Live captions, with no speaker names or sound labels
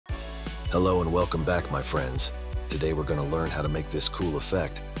Hello and welcome back, my friends. Today we're going to learn how to make this cool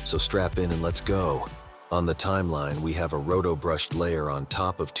effect, so strap in and let's go. On the timeline, we have a roto-brushed layer on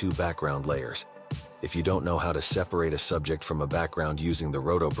top of two background layers. If you don't know how to separate a subject from a background using the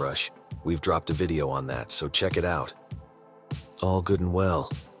roto-brush, we've dropped a video on that, so check it out. All good and well,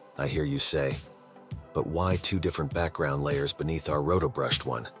 I hear you say. But why two different background layers beneath our roto-brushed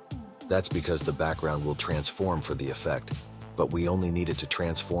one? That's because the background will transform for the effect, but we only need it to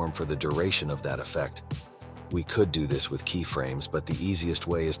transform for the duration of that effect. We could do this with keyframes, but the easiest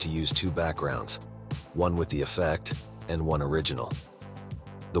way is to use two backgrounds, one with the effect and one original.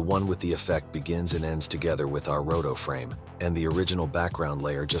 The one with the effect begins and ends together with our roto frame, and the original background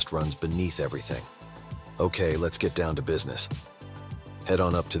layer just runs beneath everything. Okay, let's get down to business. Head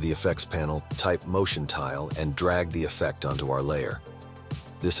on up to the effects panel, type motion tile, and drag the effect onto our layer.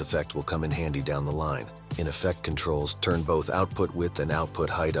 This effect will come in handy down the line. In Effect Controls, turn both output width and output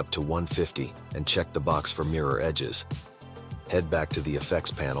height up to 150 and check the box for mirror edges. Head back to the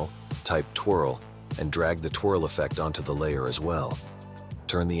Effects panel, type Twirl, and drag the twirl effect onto the layer as well.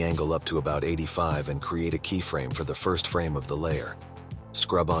 Turn the angle up to about 85 and create a keyframe for the first frame of the layer.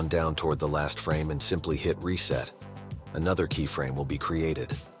 Scrub on down toward the last frame and simply hit Reset. Another keyframe will be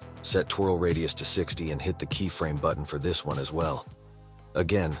created. Set twirl radius to 60 and hit the keyframe button for this one as well.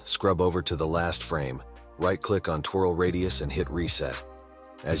 Again, scrub over to the last frame, right-click on Twirl Radius and hit Reset.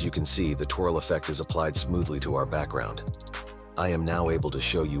 As you can see, the twirl effect is applied smoothly to our background. I am now able to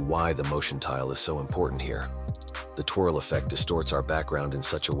show you why the motion tile is so important here. The twirl effect distorts our background in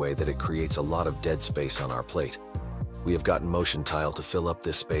such a way that it creates a lot of dead space on our plate. We have gotten motion tile to fill up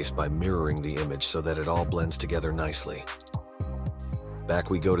this space by mirroring the image so that it all blends together nicely. Back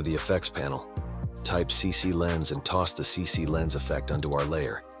we go to the Effects panel. Type CC Lens and toss the CC Lens effect onto our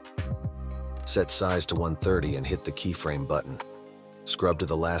layer. Set size to 130 and hit the keyframe button. Scrub to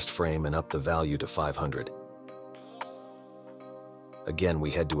the last frame and up the value to 500. Again, we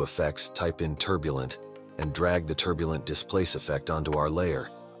head to Effects, type in Turbulent, and drag the Turbulent Displace effect onto our layer.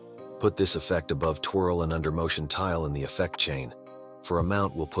 Put this effect above Twirl and under Motion Tile in the effect chain. For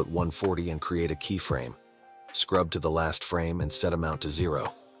amount, we'll put 140 and create a keyframe. Scrub to the last frame and set amount to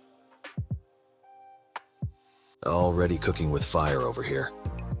 0. Already cooking with fire over here.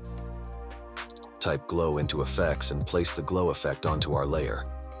 Type Glow into Effects and place the glow effect onto our layer.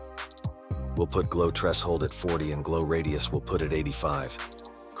 We'll put glow threshold at 40 and glow radius we'll put at 85.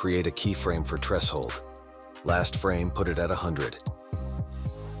 Create a keyframe for threshold. Last frame, put it at 100.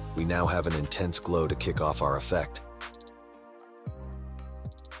 We now have an intense glow to kick off our effect.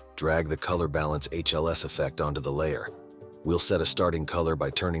 Drag the Color Balance HLS effect onto the layer. We'll set a starting color by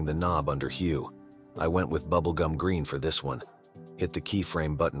turning the knob under Hue. I went with Bubblegum Green for this one. Hit the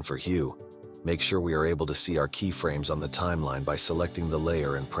keyframe button for Hue. Make sure we are able to see our keyframes on the timeline by selecting the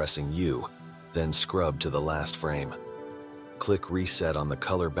layer and pressing U, then scrub to the last frame. Click Reset on the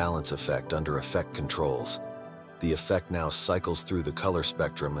Color Balance effect under Effect Controls. The effect now cycles through the color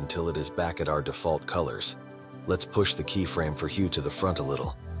spectrum until it is back at our default colors. Let's push the keyframe for Hue to the front a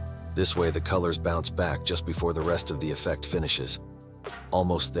little. This way the colors bounce back just before the rest of the effect finishes.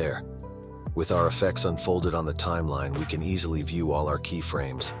 Almost there. With our effects unfolded on the timeline, we can easily view all our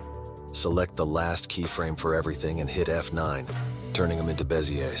keyframes. Select the last keyframe for everything and hit F9, turning them into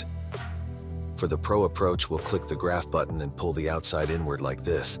Beziers. For the Pro approach, we'll click the Graph button and pull the outside inward like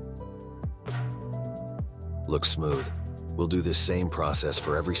this. Looks smooth. We'll do this same process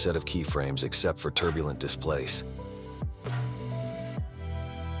for every set of keyframes except for Turbulent Displace.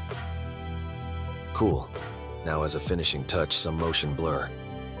 Cool. Now as a finishing touch, some motion blur.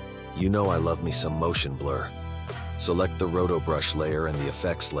 You know I love me some motion blur. Select the Roto Brush layer and the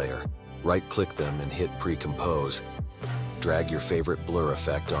Effects layer. Right-click them and hit Pre-Compose. Drag your favorite blur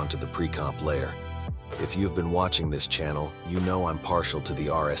effect onto the Pre-Comp layer. If you've been watching this channel, you know I'm partial to the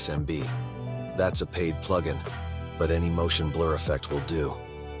RSMB. That's a paid plugin, but any motion blur effect will do.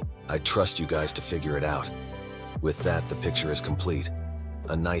 I trust you guys to figure it out. With that, the picture is complete.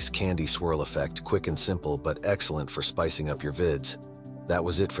 A nice candy swirl effect, quick and simple, but excellent for spicing up your vids. That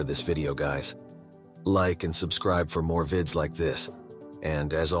was it for this video, guys. Like and subscribe for more vids like this.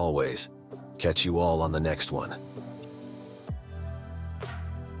 And as always, catch you all on the next one.